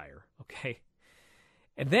McIntyre, okay?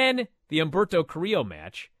 And then the Humberto Carrillo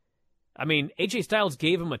match. I mean, AJ Styles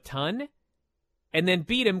gave him a ton and then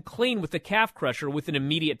beat him clean with the calf crusher with an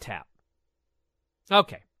immediate tap.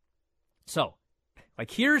 Okay. So,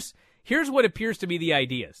 like, here's what appears to be the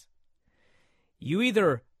ideas. You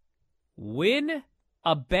either win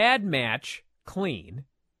a bad match clean,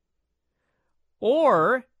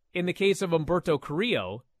 or, in the case of Humberto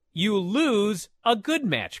Carrillo, you lose a good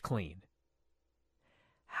match clean.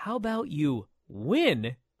 How about you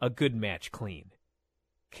win a good match clean?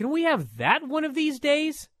 Can we have that one of these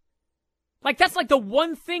days? Like, that's like the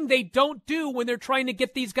one thing they don't do when they're trying to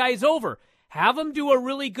get these guys over. Have them do a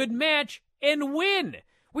really good match and win.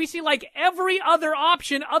 We see like every other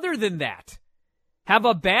option other than that. Have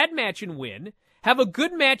a bad match and win. Have a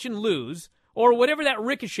good match and lose. Or whatever that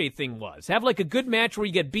Ricochet thing was. Have like a good match where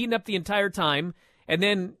you get beaten up the entire time and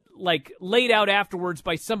then like laid out afterwards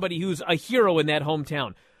by somebody who's a hero in that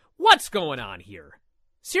hometown. What's going on here?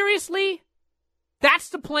 Seriously? That's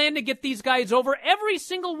the plan to get these guys over? Every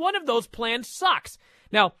single one of those plans sucks.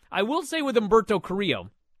 Now, I will say with Humberto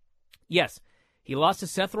Carrillo, yes, he lost to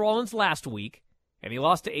Seth Rollins last week, and he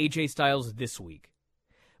lost to AJ Styles this week.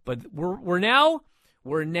 But we're now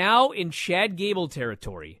in Chad Gable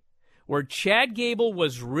territory, where Chad Gable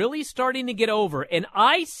was really starting to get over, and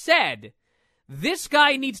I said, this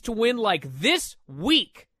guy needs to win like this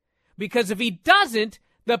week, because if he doesn't,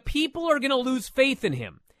 the people are going to lose faith in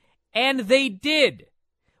him. And they did.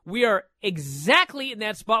 We are exactly in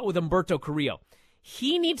that spot with Humberto Carrillo.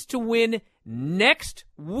 He needs to win next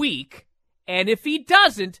week, and if he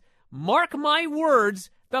doesn't, mark my words,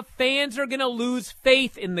 the fans are going to lose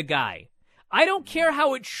faith in the guy. I don't care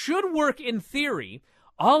how it should work in theory.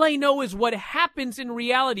 All I know is what happens in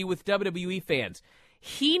reality with WWE fans.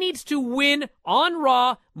 He needs to win on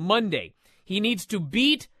Raw Monday. He needs to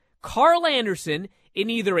beat Carl Anderson in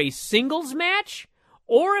either a singles match,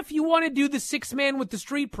 or if you want to do the 6-man with the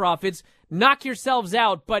Street Profits, knock yourselves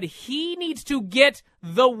out. But he needs to get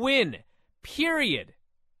the win. Period.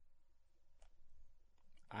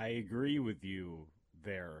 I agree with you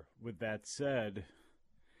there. With that said,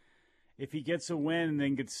 if he gets a win and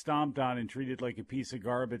then gets stomped on and treated like a piece of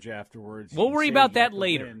garbage afterwards, we'll worry about that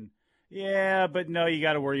later. Yeah, but no, you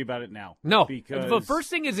got to worry about it now. No, because the first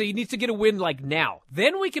thing is that he needs to get a win like now.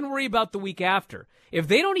 Then we can worry about the week after. If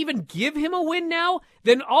they don't even give him a win now,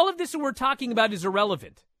 then all of this that we're talking about is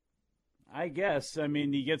irrelevant. I guess. I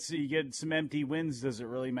mean, you get some empty wins. Does it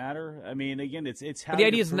really matter? I mean, again, it's how but the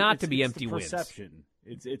idea is not to be empty wins.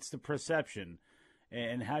 It's the perception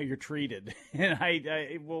and how you're treated. And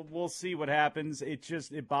we'll see what happens.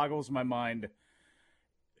 It boggles my mind.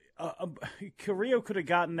 Carrillo could have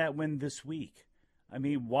gotten that win this week. I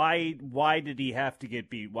mean, why did he have to get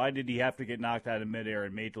beat? Why did he have to get knocked out of midair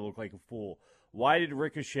and made to look like a fool? Why did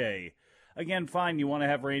Ricochet? Again, fine, you want to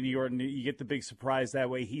have Randy Orton. You get the big surprise that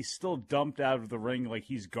way. He's still dumped out of the ring like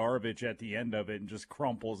he's garbage at the end of it and just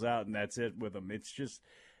crumples out, and that's it with him. It's just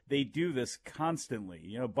they do this constantly.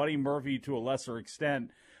 You know, Buddy Murphy to a lesser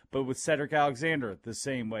extent, but with Cedric Alexander, the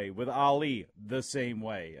same way. With Ali, the same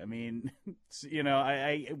way. I mean, you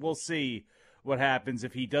know, we'll see what happens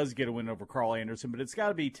if he does get a win over Carl Anderson. But it's got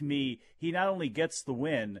to be, to me, he not only gets the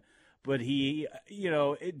win, but he, you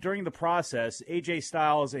know, during the process, AJ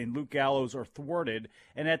Styles and Luke Gallows are thwarted.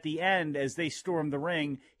 And at the end, as they storm the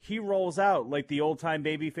ring, he rolls out like the old-time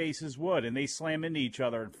baby faces would. And they slam into each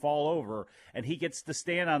other and fall over. And he gets to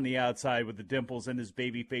stand on the outside with the dimples in his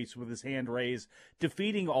baby face with his hand raised,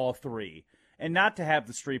 defeating all three. And not to have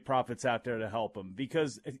the Street Profits out there to help him.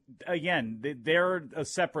 Because, again, they're a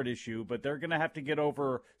separate issue, but they're going to have to get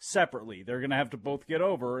over separately. They're going to have to both get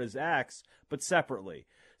over as acts, but separately.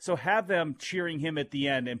 So have them cheering him at the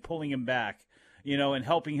end and pulling him back, you know, and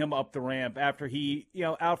helping him up the ramp after he, you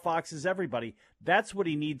know, outfoxes everybody. That's what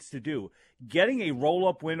he needs to do. Getting a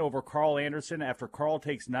roll-up win over Carl Anderson after Carl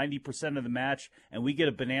takes 90% of the match and we get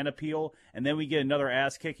a banana peel and then we get another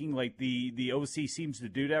ass-kicking like the OC seems to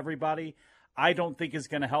do to everybody, I don't think is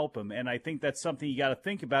going to help him. And I think that's something you got to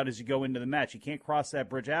think about as you go into the match. You can't cross that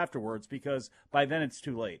bridge afterwards because by then it's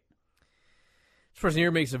too late. This person here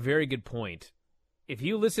makes a very good point. If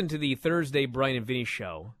you listen to the Thursday Bryan and Vinny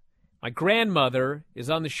show, my grandmother is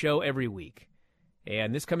on the show every week.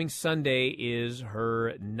 And this coming Sunday is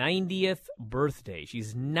her 90th birthday.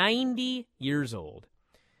 She's 90 years old.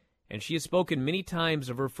 And she has spoken many times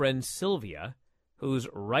of her friend Sylvia, who's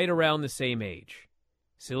right around the same age.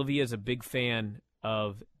 Sylvia is a big fan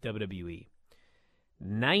of WWE.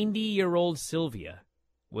 90-year-old Sylvia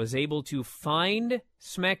was able to find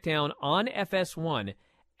SmackDown on FS1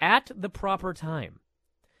 at the proper time.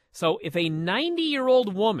 So if a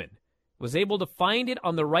 90-year-old woman was able to find it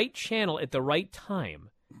on the right channel at the right time,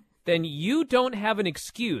 then you don't have an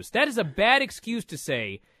excuse. That is a bad excuse to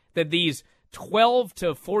say that these 12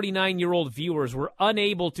 to 49-year-old viewers were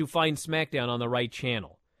unable to find SmackDown on the right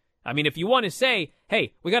channel. I mean, if you want to say,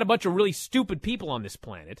 hey, we got a bunch of really stupid people on this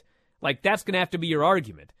planet, like that's going to have to be your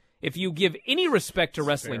argument. If you give any respect to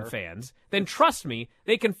wrestling fans, then trust me,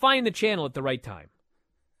 they can find the channel at the right time.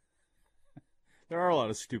 There are a lot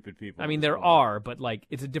of stupid people. I mean, there are, but, like,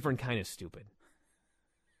 it's a different kind of stupid.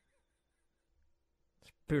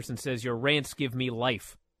 Pearson says, your rants give me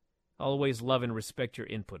life. Always love and respect your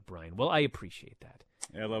input, Bryan. Well, I appreciate that.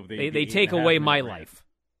 I love they take away my rant. life.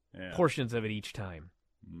 Yeah. Portions of it each time.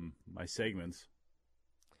 My segments.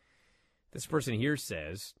 This person here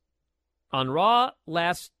says, on Raw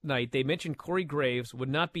last night, they mentioned Corey Graves would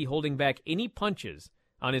not be holding back any punches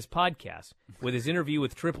on his podcast with his interview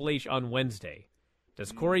with Triple H on Wednesday.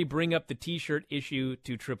 Does Corey bring up the T-shirt issue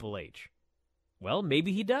to Triple H? Well,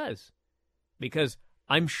 maybe he does, because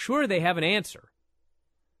I'm sure they have an answer.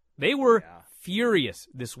 They were furious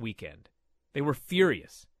this weekend. They were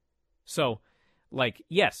furious. So, like,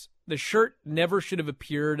 yes, the shirt never should have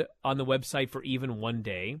appeared on the website for even one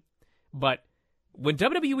day, but when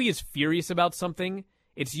WWE is furious about something,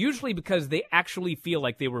 it's usually because they actually feel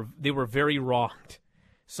like they were very wronged.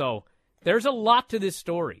 So, there's a lot to this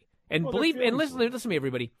story. And listen to me,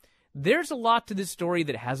 everybody. There's a lot to this story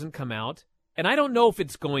that hasn't come out, and I don't know if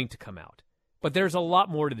it's going to come out. But there's a lot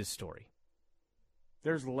more to this story.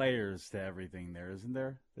 There's layers to everything there, isn't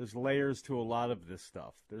there? There's layers to a lot of this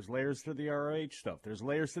stuff. There's layers to the ROH stuff. There's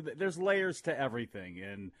layers to everything,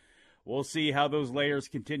 and we'll see how those layers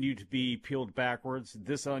continue to be peeled backwards.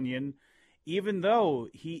 This onion, even though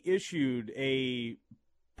he issued a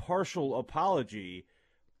partial apology,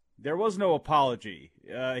 there was no apology.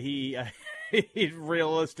 He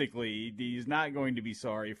realistically, he's not going to be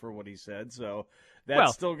sorry for what he said, so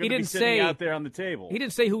that's still going to be sitting out there on the table. He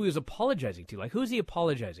didn't say who he was apologizing to. Like, who's he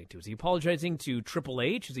apologizing to? Is he apologizing to Triple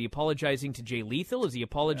H? Is he apologizing to Jay Lethal? Is he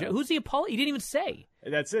apologizing? Who's he apologizing? He didn't even say.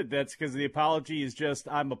 That's it. That's because the apology is just,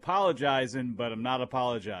 I'm apologizing, but I'm not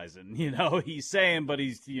apologizing. You know, he's saying, but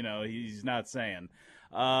he's not saying.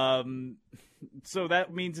 So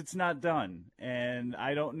that means it's not done. And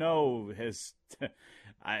I don't know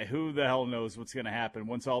who the hell knows what's going to happen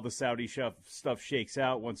once all the Saudi stuff shakes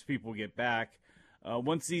out, once people get back.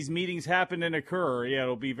 Once these meetings happen and occur,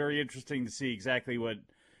 it'll be very interesting to see exactly what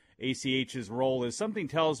ACH's role is. Something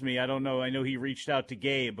tells me, I don't know, I know he reached out to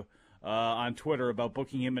Gabe on Twitter about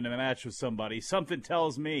booking him in a match with somebody. Something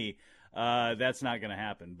tells me that's not going to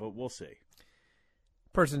happen, but we'll see.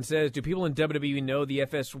 Person says, do people in WWE know the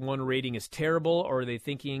FS1 rating is terrible, or are they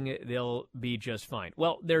thinking they'll be just fine?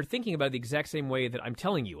 Well, they're thinking about it the exact same way that I'm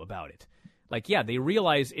telling you about it. Like, yeah, they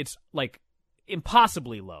realize it's, like,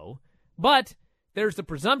 impossibly low, but there's the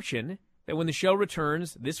presumption that when the show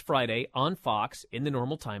returns this Friday on Fox in the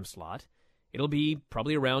normal time slot, it'll be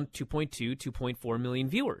probably around 2.2, 2.4 million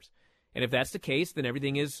viewers. And if that's the case, then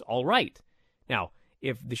everything is all right. Now,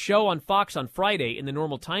 if the show on Fox on Friday in the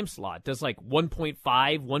normal time slot does like 1.5,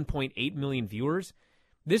 1.8 million viewers,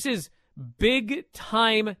 this is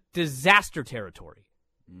big-time disaster territory.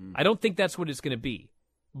 I don't think that's what it's going to be.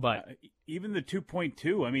 But even the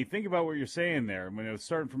 2.2, I mean, think about what you're saying there. When it was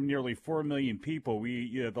starting from nearly 4 million people,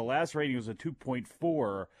 the last rating was a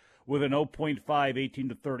 2.4 with an 0.5, 18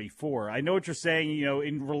 to 34. I know what you're saying,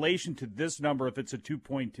 in relation to this number, if it's a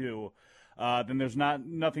 2.2, then there's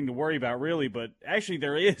nothing to worry about really, but actually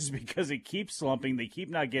there is, because it keeps slumping. They keep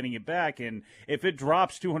not getting it back, and if it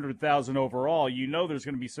drops 200,000 overall, there's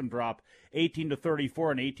going to be some drop 18 to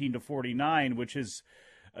 34 and 18 to 49, which is,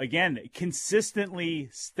 again, consistently,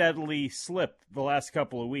 steadily slipped the last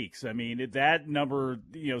couple of weeks. I mean, that number,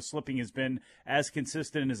 slipping has been as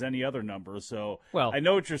consistent as any other number. So I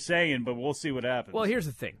know what you're saying, but we'll see what happens. Well, here's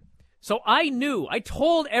the thing. So I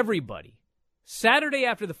told everybody Saturday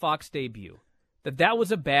after the Fox debut that was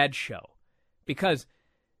a bad show, because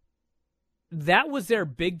that was their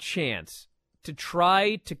big chance to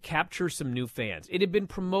try to capture some new fans. It had been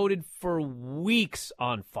promoted for weeks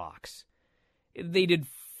on Fox. They did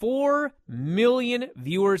 4 million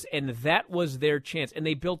viewers, and that was their chance. And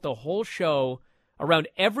they built the whole show around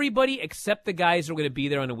everybody except the guys who are going to be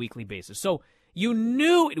there on a weekly basis. So you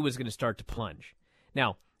knew it was going to start to plunge.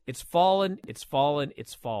 Now, it's fallen.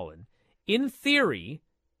 In theory,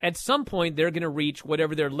 at some point, they're going to reach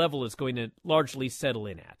whatever their level is going to largely settle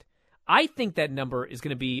in at. I think that number is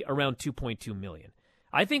going to be around 2.2 million.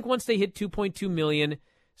 I think once they hit 2.2 million,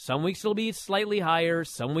 some weeks it'll be slightly higher,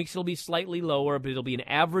 some weeks it'll be slightly lower, but it'll be an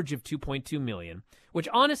average of 2.2 million, which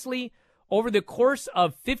honestly, over the course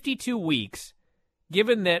of 52 weeks,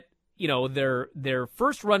 given that, their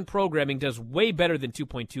first run programming does way better than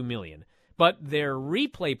 2.2 million, but their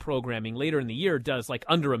replay programming later in the year does like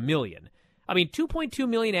under 1 million. I mean, 2.2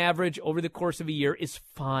 million average over the course of a year is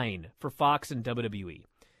fine for Fox and WWE.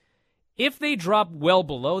 If they drop well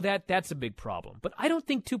below that, that's a big problem. But I don't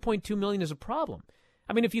think 2.2 million is a problem.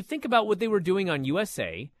 I mean, if you think about what they were doing on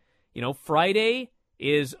USA, Friday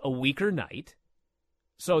is a weaker night,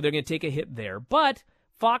 so they're going to take a hit there. But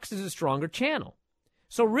Fox is a stronger channel.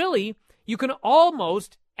 So really, you can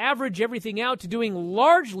almost average everything out to doing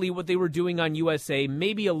largely what they were doing on USA,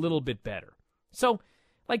 maybe a little bit better. So,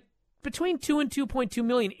 between 2 and 2.2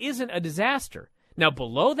 million isn't a disaster. Now,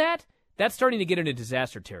 below that, that's starting to get into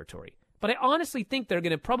disaster territory. But I honestly think they're going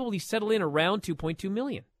to probably settle in around 2.2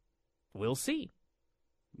 million. We'll see.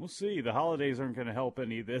 We'll see. The holidays aren't going to help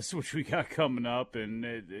any of this, which we got coming up, and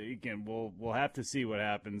again, we'll have to see what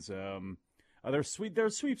happens. There's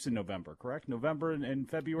sweeps in November, correct? November and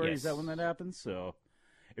February, yes. Is that when that happens? So,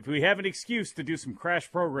 if we have an excuse to do some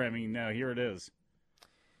crash programming, now here it is.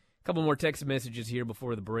 A couple more text messages here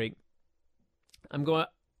before the break.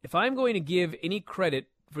 If I'm going to give any credit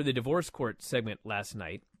for the divorce court segment last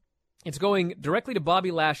night, it's going directly to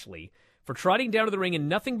Bobby Lashley for trotting down to the ring in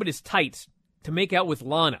nothing but his tights to make out with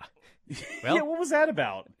Lana. Well, yeah, what was that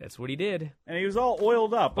about? That's what he did. And he was all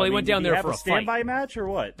oiled up. Well, he went down there for a standby match or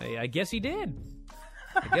what? I guess he did.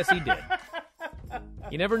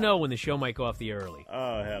 You never know when the show might go off the air early.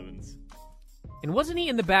 Oh, heavens. And wasn't he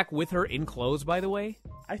in the back with her in clothes, by the way?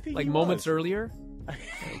 I think like he moments was. Earlier?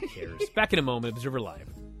 Who cares? Back in a moment, Observer Live.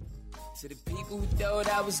 To the people who thought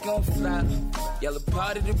I was gonna flop, y'all a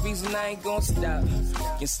part of the reason I ain't gonna stop.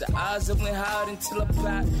 Against the odds, I went hard until I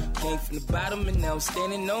popped. Came from the bottom and now I'm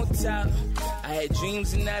standing on top. I had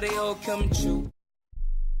dreams and now they all coming true.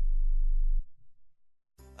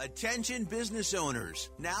 Attention business owners.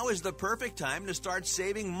 Now is the perfect time to start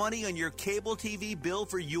saving money on your cable TV bill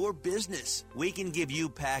for your business. We can give you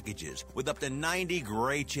packages with up to 90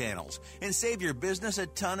 great channels and save your business a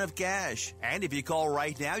ton of cash. And if you call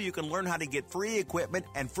right now, you can learn how to get free equipment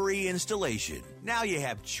and free installation. Now you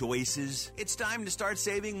have choices. It's time to start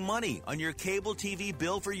saving money on your cable TV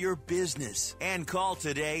bill for your business. And call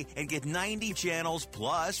today and get 90 channels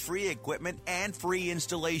plus free equipment and free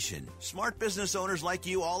installation. Smart business owners like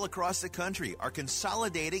you all across the country are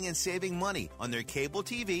consolidating and saving money on their cable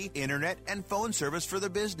TV, internet, and phone service for the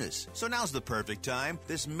business. So now's the perfect time.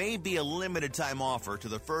 This may be a limited time offer to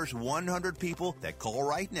the first 100 people that call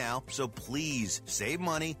right now. So please save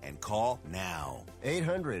money and call now.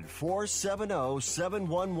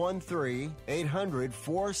 800-470-7113.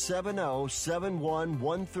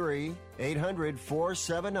 800-470-7113.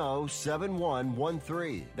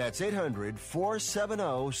 800-470-7113. That's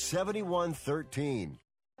 800-470-7113.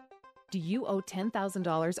 Do you owe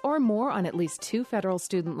 $10,000 or more on at least 2 federal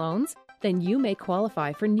student loans? Then you may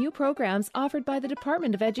qualify for new programs offered by the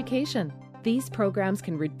Department of Education. These programs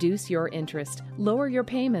can reduce your interest, lower your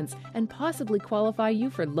payments, and possibly qualify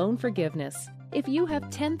you for loan forgiveness. If you have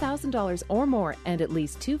 $10,000 or more and at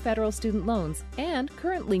least 2 federal student loans and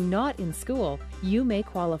currently not in school, you may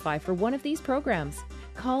qualify for one of these programs.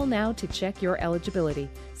 Call now to check your eligibility.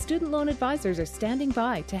 Student loan advisors are standing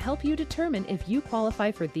by to help you determine if you qualify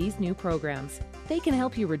for these new programs. They can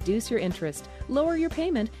help you reduce your interest, lower your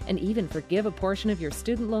payment, and even forgive a portion of your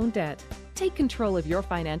student loan debt. Take control of your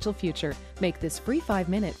financial future. Make this free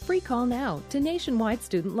 5-minute free call now to Nationwide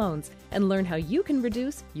Student Loans and learn how you can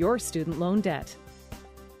reduce your student loan debt.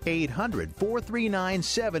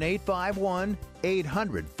 800-439-7851.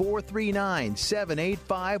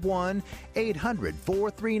 800-439-7851.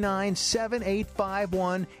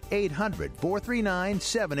 800-439-7851.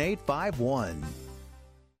 800-439-7851.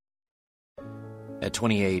 At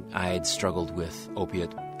 28, I had struggled with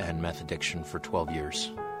opiate and meth addiction for 12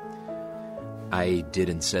 years. I did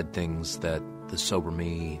and said things that the sober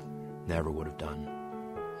me never would have done.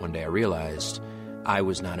 One day I realized I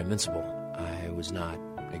was not invincible. I was not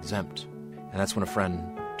exempt. And that's when a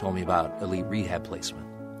friend told me about Elite Rehab Placement.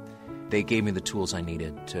 They gave me the tools I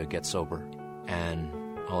needed to get sober, and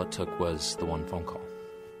all it took was the one phone call.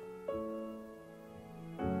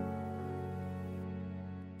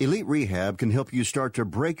 Elite Rehab can help you start to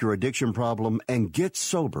break your addiction problem and get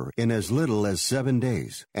sober in as little as 7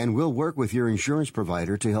 days. And we'll work with your insurance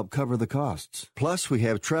provider to help cover the costs. Plus, we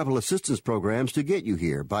have travel assistance programs to get you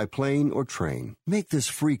here by plane or train. Make this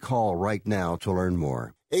free call right now to learn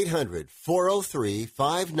more.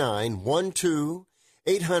 800-403-5912.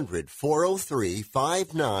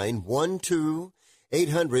 800-403-5912.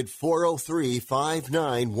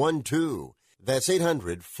 800-403-5912. That's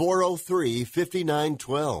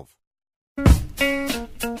 800-403-5912.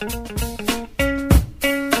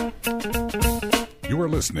 You are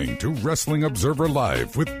listening to Wrestling Observer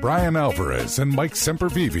Live with Bryan Alvarez and Mike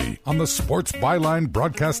Sempervive on the Sports Byline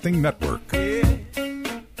Broadcasting Network. Back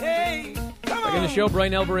in the show,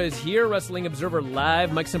 Bryan Alvarez here, Wrestling Observer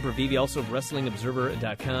Live. Mike Sempervive, also of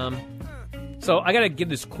WrestlingObserver.com. So I got to give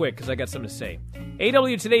this quick because I got something to say.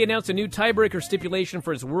 AEW today announced a new tiebreaker stipulation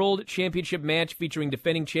for its World Championship match featuring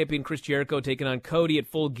defending champion Chris Jericho taking on Cody at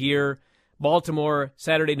Full Gear, Baltimore,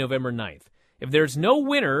 Saturday, November 9th. If there's no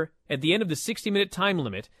winner at the end of the 60-minute time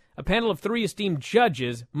limit, a panel of 3 esteemed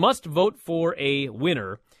judges must vote for a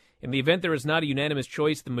winner. In the event there is not a unanimous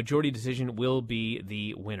choice, the majority decision will be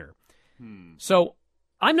the winner. So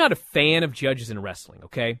I'm not a fan of judges in wrestling,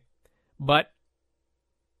 okay? But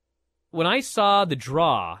when I saw the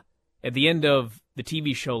draw at the end of the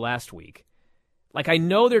TV show last week, like, I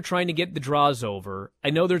know they're trying to get the draws over.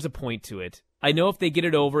 I know there's a point to it. I know if they get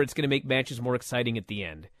it over, it's going to make matches more exciting at the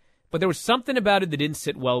end. But there was something about it that didn't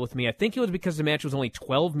sit well with me. I think it was because the match was only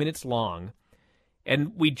 12 minutes long,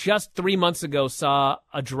 and we just 3 months ago saw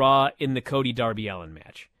a draw in the Cody Darby Allin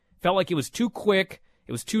match. Felt like it was too quick.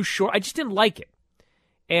 It was too short. I just didn't like it.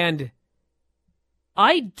 And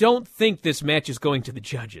I don't think this match is going to the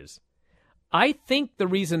judges. I think the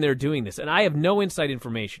reason they're doing this, and I have no inside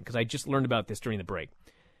information because I just learned about this during the break.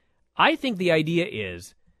 I think the idea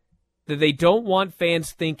is that they don't want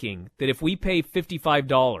fans thinking that if we pay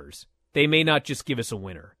 $55, they may not just give us a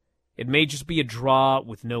winner. It may just be a draw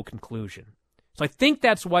with no conclusion. So I think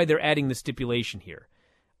that's why they're adding the stipulation here.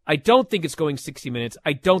 I don't think it's going 60 minutes.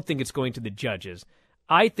 I don't think it's going to the judges.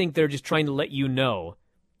 I think they're just trying to let you know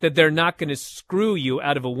that they're not going to screw you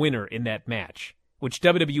out of a winner in that match, which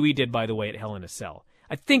WWE did, by the way, at Hell in a Cell.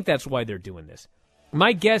 I think that's why they're doing this.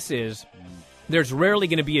 My guess is there's rarely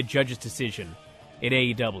going to be a judge's decision at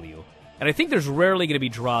AEW, and I think there's rarely going to be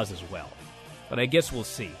draws as well. But I guess we'll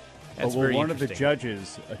see. That's will very one of the interesting.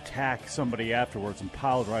 judges attack somebody afterwards and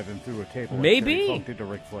pile drive him through a table? Maybe. Like did to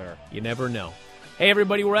Ric Flair. You never know. Hey,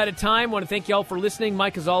 everybody, we're out of time. I want to thank you all for listening.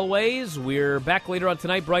 Mike, as always, we're back later on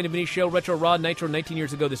tonight. Bryan and Vinny Show, Retro Raw, Nitro 19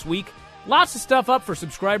 years ago this week. Lots of stuff up for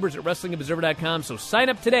subscribers at WrestlingObserver.com, so sign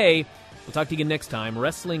up today. We'll talk to you again next time.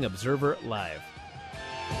 Wrestling Observer Live.